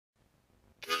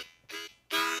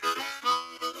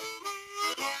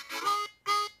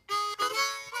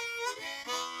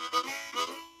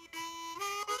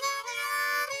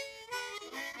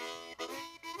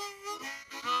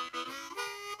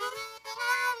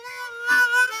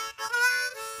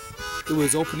It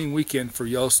was opening weekend for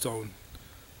Yellowstone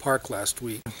Park last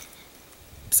week. I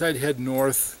decided to head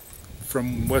north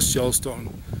from West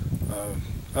Yellowstone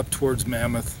up towards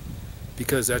Mammoth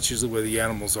because that's usually where the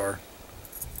animals are.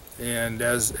 And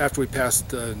after we passed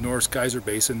the Norris Geyser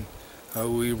Basin,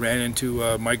 we ran into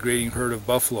a migrating herd of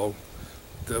buffalo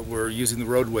that were using the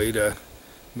roadway to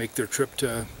make their trip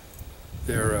to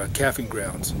their calving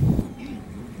grounds.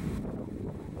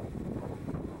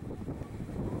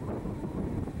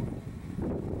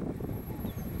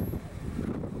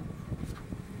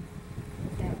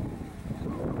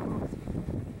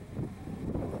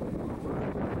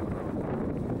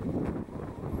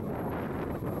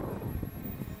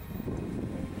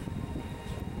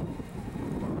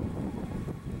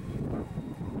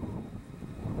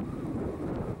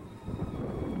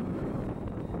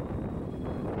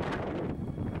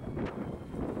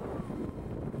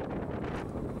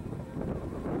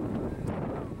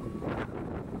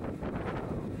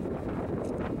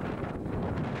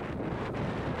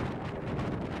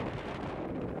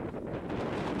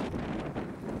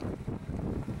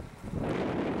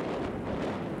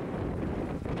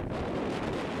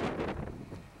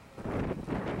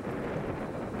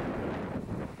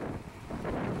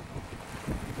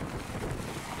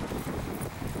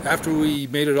 After we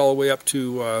made it all the way up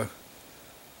to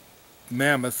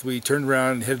Mammoth, we turned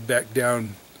around and headed back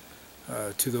down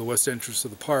to the west entrance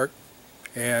of the park,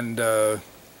 and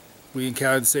we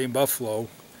encountered the same buffalo,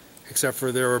 except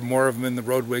for there were more of them in the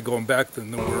roadway going back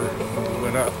than there were when we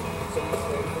went up.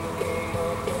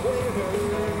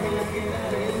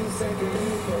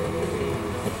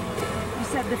 You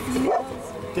said the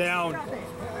females? Down.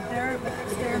 They're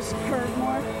curved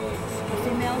more? The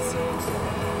females?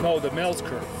 No, the males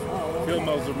curve. Oh, okay.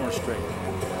 Females are more straight.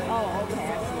 Oh,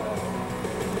 okay.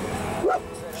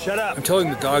 Shut up. I'm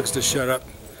telling the dogs to shut up,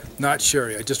 not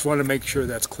Sherry. I just want to make sure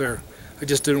that's clear. I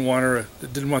just didn't want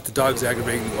the dogs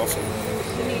aggravating the buffalo.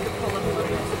 You need to pull up a little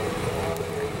bit.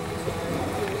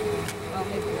 Well,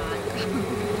 maybe not.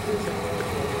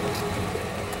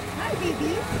 Hi,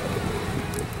 baby.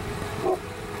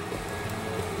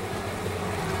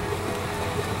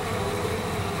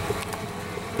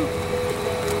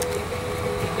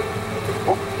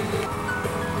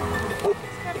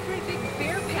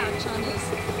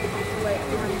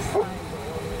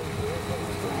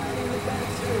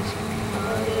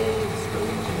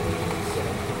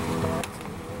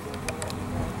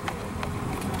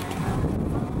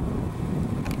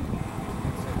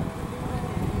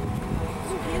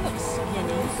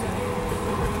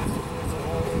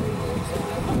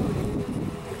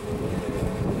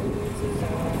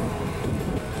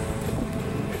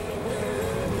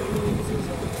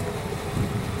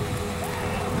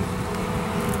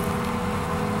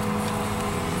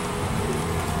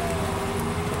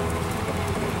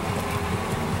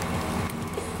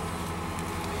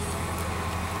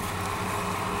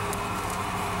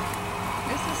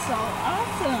 This is so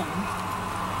awesome.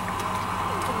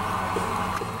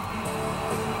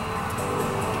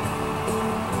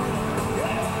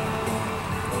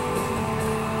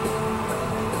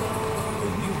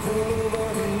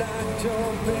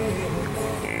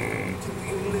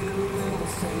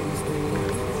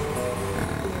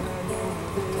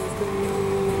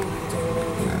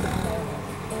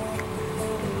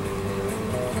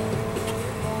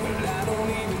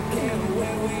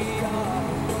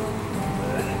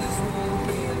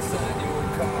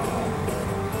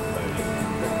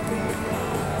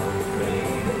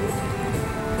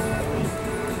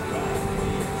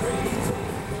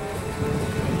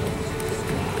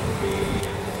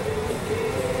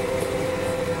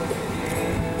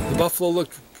 The buffalo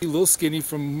looked a little skinny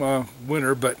from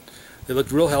winter, but they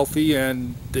looked real healthy,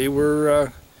 and they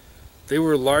were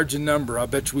large in number. I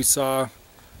bet you we saw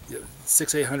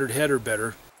 600-800 head or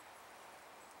better.